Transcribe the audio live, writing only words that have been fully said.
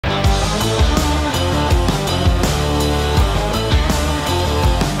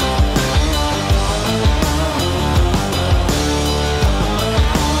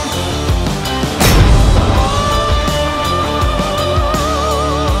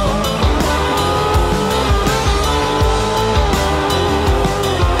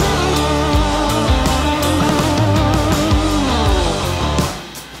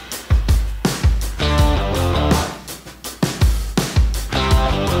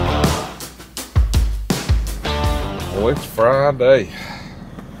it's Friday.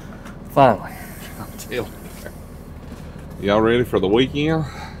 Finally. I'm telling you. Y'all ready for the weekend?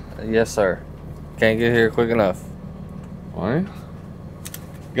 Yes, sir. Can't get here quick enough. Well,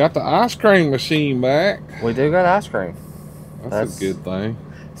 got the ice cream machine back. We do got ice cream. That's a good thing.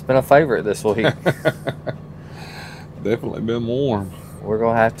 It's been a favorite this week. Definitely been warm. We're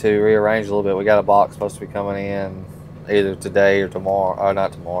going to have to rearrange a little bit. We got a box supposed to be coming in either today or tomorrow. Or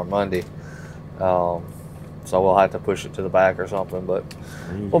not tomorrow, Monday. So we'll have to push it to the back or something, but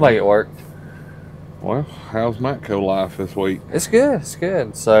we'll make it work. Well, how's Matco life this week? It's good. It's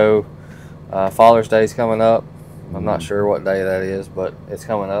good. So Father's Day's coming up. I'm not sure what day that is, but it's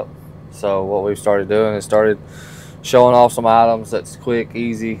coming up. So what we've started doing is started showing off some items that's quick,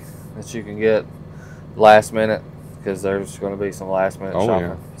 easy, that you can get last minute, because there's going to be some last minute shopping.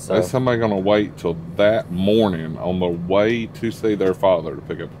 Yeah. So is somebody going to wait till that morning on the way to see their father to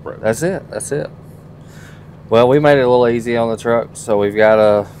pick up the present? That's it. That's it. Well, we made it a little easy on the truck, so we've got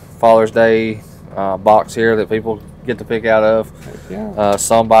a Father's Day box here that people get to pick out of. Yeah.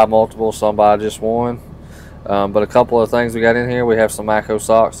 Some buy multiple, some buy just one. But a couple of things we got in here. We have some Matco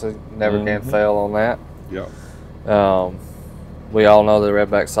socks. Never can fail on that. Yep. We all know the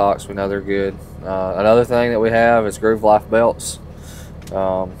redback socks. We know they're good. Another thing that we have is Groove Life belts.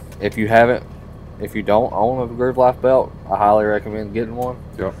 If you don't own a Groove Life belt, I highly recommend getting one.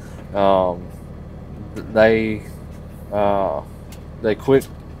 Yep. They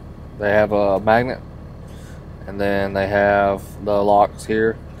have a magnet, and then they have the locks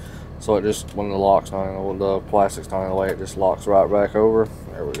here. So it just, when the lock's not in the plastic's not in the way, it just locks right back over.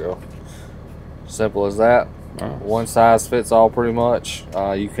 There we go. Simple as that. Nice. One size fits all pretty much.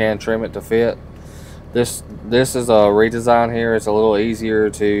 You can trim it to fit. This is a redesign here. It's a little easier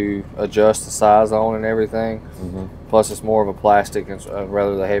to adjust the size on and everything. Plus it's more of a plastic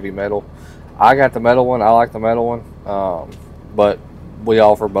rather than heavy metal. I got the metal one. I like the metal one. But we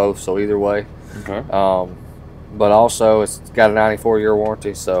offer both, so either way. Okay. But also it's got a 94-year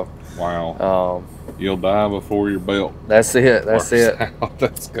warranty, so wow. You'll die before your belt. That's it. That's it.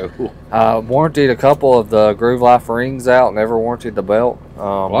 That's cool. Warranted a couple of the Groove Life rings out. Never warranted the belt.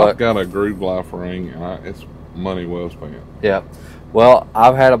 Well, I've got a Groove Life ring, and it's money well spent. Yeah. Well,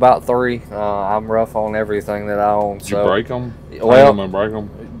 I've had about 3. I'm rough on everything that I own. Did you break them? Well, and break them?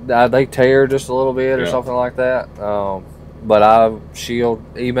 They tear just a little bit or something like that. But I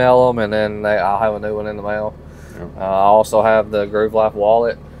email them, and then I'll have a new one in the mail. I also have the Groove Life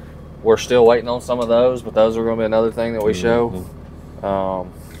wallet. We're still waiting on some of those, but those are going to be another thing that we show.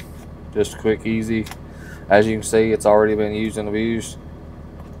 Just quick, easy. As you can see, it's already been used and abused.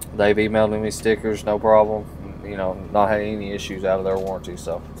 They've emailed me stickers, no problem. You know, not had any issues out of their warranty.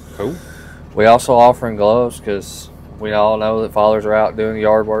 So cool. We also offering gloves, because we all know that fathers are out doing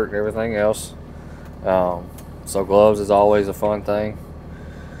yard work and everything else. So gloves is always a fun thing.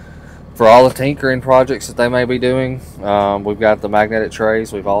 For all the tinkering projects that they may be doing, we've got the magnetic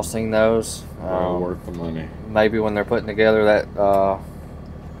trays. We've all seen those. Well worth the money. Maybe when they're putting together that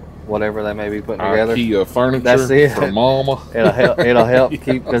whatever they may be putting together. IKEA furniture. That's it. For mama. It'll help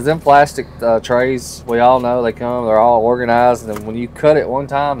keep, because them plastic trays, we all know they come. They're all organized, and when you cut it one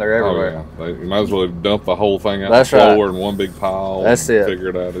time, they're everywhere. Oh, yeah. You might as well dump the whole thing out That's the floor right. in one big pile. That's and it. Figure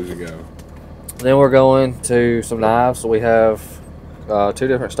it out as you go. Then we're going to some knives. So we have 2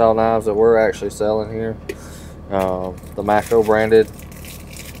 different style knives that we're actually selling here. The Matco branded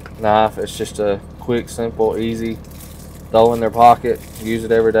knife. It's just a quick, simple, easy, throw in their pocket, use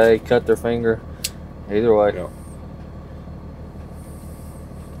it every day, cut their finger. Either way. Yep.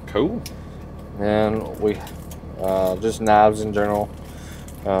 Cool. And we just knives in general.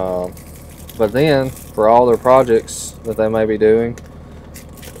 But then for all their projects that they may be doing,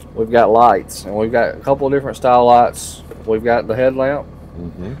 we've got lights, and we've got a couple of different style lights. We've got the headlamp,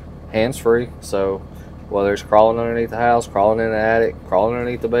 hands-free, so whether it's crawling underneath the house, crawling in the attic, crawling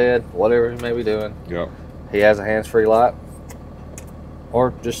underneath the bed, whatever he may be doing, he has a hands-free light,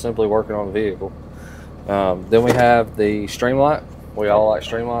 or just simply working on the vehicle. Then we have the stream light. We all like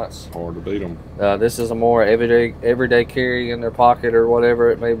stream lights. Hard to beat them. This is a more everyday carry in their pocket or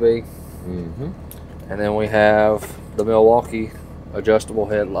whatever it may be. And then we have the Milwaukee adjustable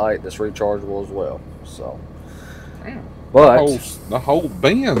headlight that's rechargeable as well. So, but the whole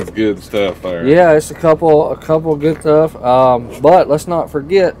band's good stuff there. Yeah, it's a couple good stuff. But let's not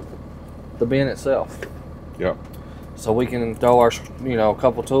forget the bin itself. Yep. So we can throw our, a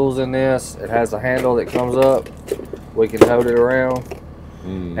couple tools in this. It has a handle that comes up. We can tote it around.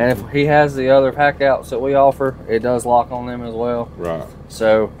 And if he has the other pack outs that we offer, it does lock on them as well. Right.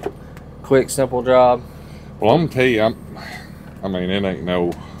 So, quick, simple job. Well, I'm gonna tell you, I mean, it ain't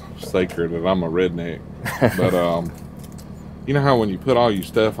no secret that I'm a redneck, but You know how when you put all your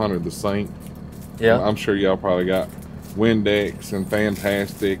stuff under the sink, Yeah. I'm sure y'all probably got Windex and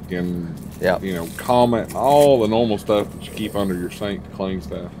Fantastic and Yeah. you know, Comet and all the normal stuff that you keep under your sink to clean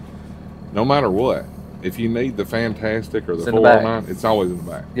stuff. No matter what, if you need the Fantastic or the 409, it's always in the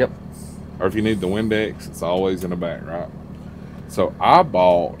back. Yep. Or if you need the Windex, it's always in the back, right? So I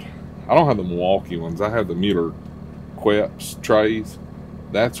don't have the Milwaukee ones. I have the Mueller Queps trays.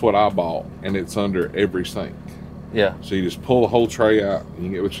 That's what I bought, and it's under every sink. Yeah. So you just pull the whole tray out, and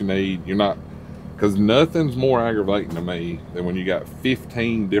you get what you need. You're not, because nothing's more aggravating to me than when you got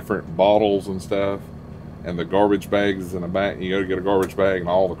 15 different bottles and stuff, and the garbage bags is in the back. And you go to get a garbage bag, and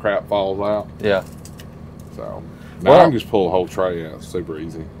all the crap falls out. Yeah. So now I can just pull the whole tray out. It's super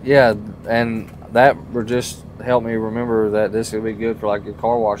easy. Yeah, and that would just help me remember that this would be good for like your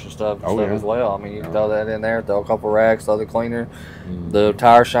car wash and stuff, as well. I mean, you can throw that in there, throw a couple rags, throw the cleaner, the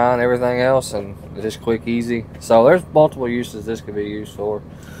tire shine, everything else, and it's just quick, easy. So there's multiple uses this could be used for.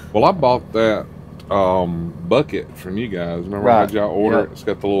 Well, I bought that bucket from you guys. Remember I had y'all order it? It's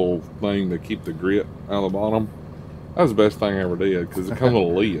got the little thing to keep the grit out of the bottom. That was the best thing I ever did because it comes with a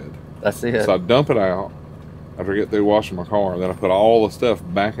lid. That's it. So I dump it out after I get through washing my car. Then I put all the stuff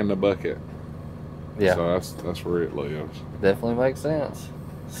back in the bucket. Yeah. So that's where it lives. Definitely makes sense.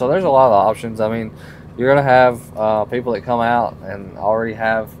 So there's a lot of options. I mean, you're going to have people that come out and already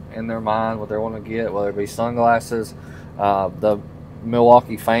have in their mind what they want to get, whether it be sunglasses. The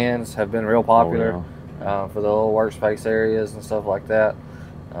Milwaukee fans have been real popular for the little workspace areas and stuff like that.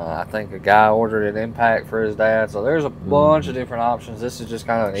 I think a guy ordered an impact for his dad. So there's a bunch of different options. This is just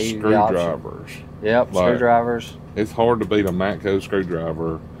kind of an easy screwdrivers. Option. Yep, like, screwdrivers. It's hard to beat a Matco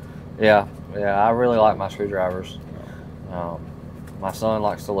screwdriver. Yeah, I really like my screwdrivers. My son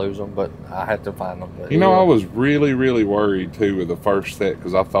likes to lose them, but I had to find them. But you know, I was really, really worried too with the first set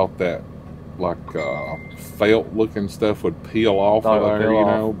because I thought that like felt looking stuff would peel off of there, you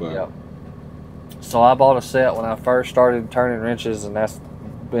know. But so I bought a set when I first started turning wrenches, and that's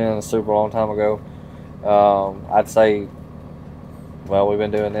been a super long time ago. I'd say, well, we've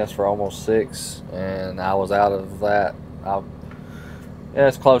been doing this for almost 6, and I was out of that.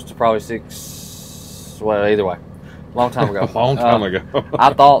 It's close to probably 6. Well, either way, long time ago. Long time ago.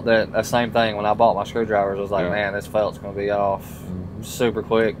 I thought that the same thing when I bought my screwdrivers. I was like, man, this felt's going to be off super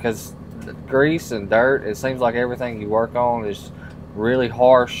quick because grease and dirt. It seems like everything you work on is really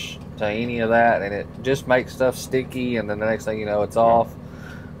harsh to any of that, and it just makes stuff sticky. And then the next thing you know, it's off.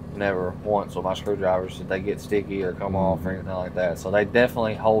 Never once with my screwdrivers did they get sticky or come off or anything like that. So they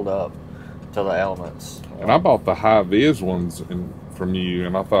definitely hold up to the elements. And I bought the high vis ones from you,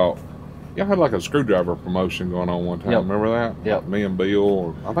 and I thought y'all had like a screwdriver promotion going on one time. Remember that? Yep. Like me and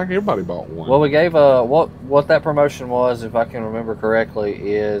Bill, I think everybody bought one. Well, we gave what that promotion was, if I can remember correctly,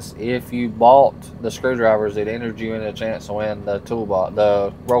 is if you bought the screwdrivers, it entered you in a chance to win the toolbox,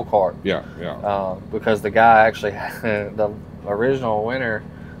 the roll cart. Yeah. Because the guy actually, the original winner,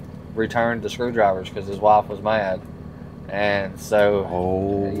 returned the screwdrivers because his wife was mad, and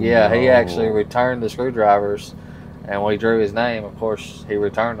so he actually returned the screwdrivers. And when he drew his name, of course, he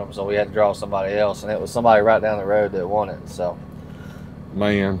returned them, so we had to draw somebody else, and it was somebody right down the road that won it. So,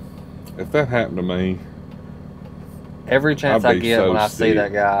 man, if that happened to me, every chance I get when I see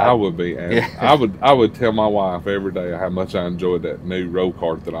that guy, I would be. I would tell my wife every day how much I enjoyed that new roll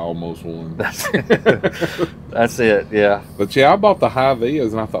cart that I almost won. That's it. Yeah. But yeah, I bought the high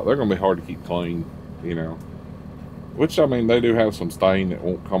vis, and I thought they're going to be hard to keep clean, you know. Which, I mean, they do have some stain that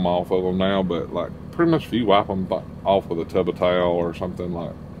won't come off of them now, but like pretty much if you wipe them off with a tub of towel or something,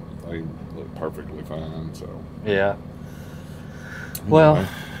 like they look perfectly fine. So yeah. Well,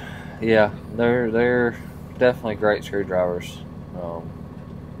 yeah, they're definitely great screwdrivers.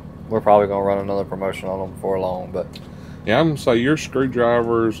 We're probably gonna run another promotion on them before long, but yeah, I'm gonna say your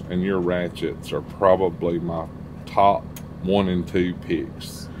screwdrivers and your ratchets are probably my top 1 and 2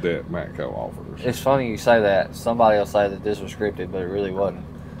 picks that Matco offers. It's funny you say that. Somebody will say that this was scripted, but it really wasn't.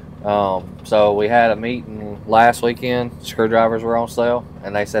 So we had a meeting last weekend. Screwdrivers were on sale,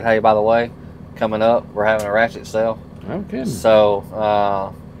 and they said, hey, by the way, coming up, we're having a ratchet sale. No kidding.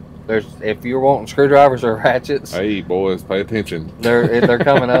 So if you're wanting screwdrivers or ratchets, hey boys, pay attention. They're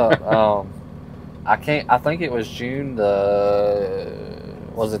coming up. I think it was June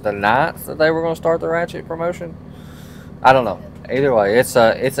was it the 9th that they were going to start the ratchet promotion? I don't know. Either way, it's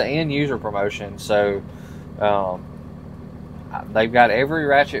an end user promotion, so they've got every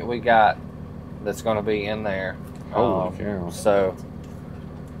ratchet we got that's going to be in there. Holy cow! So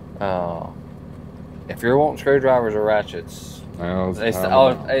if you're wanting screwdrivers or ratchets,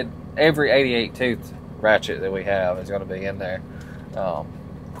 every 88 tooth ratchet that we have is going to be in there.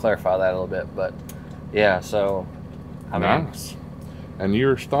 Clarify that a little bit, but yeah. So I mean, nice. And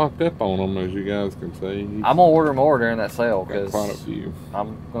you're stocked up on them, as you guys can see. I'm gonna order more during that sale because quite a few.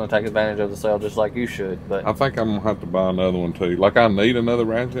 I'm gonna take advantage of the sale just like you should. But I think I'm gonna have to buy another one too. Like, I need another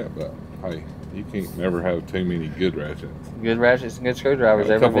ratchet, but hey, you can't never have too many good ratchets. Good ratchets and good screwdrivers.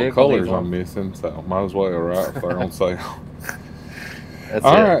 A Every couple of vehicle colors needs one. I'm missing, so might as well, right, if they're on sale. That's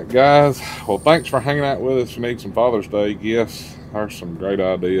All it. right, guys. Well, thanks for hanging out with us. If you need some Father's Day gifts, there's some great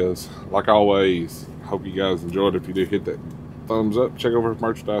ideas. Like always, hope you guys enjoyed. If you do, hit that thumbs up. Check over his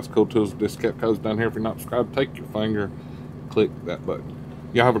merchandise, Cool Tools, discount codes down here. If you're not subscribed, take your finger, click that button.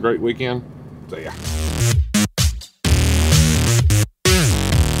 Y'all have a great weekend. See ya.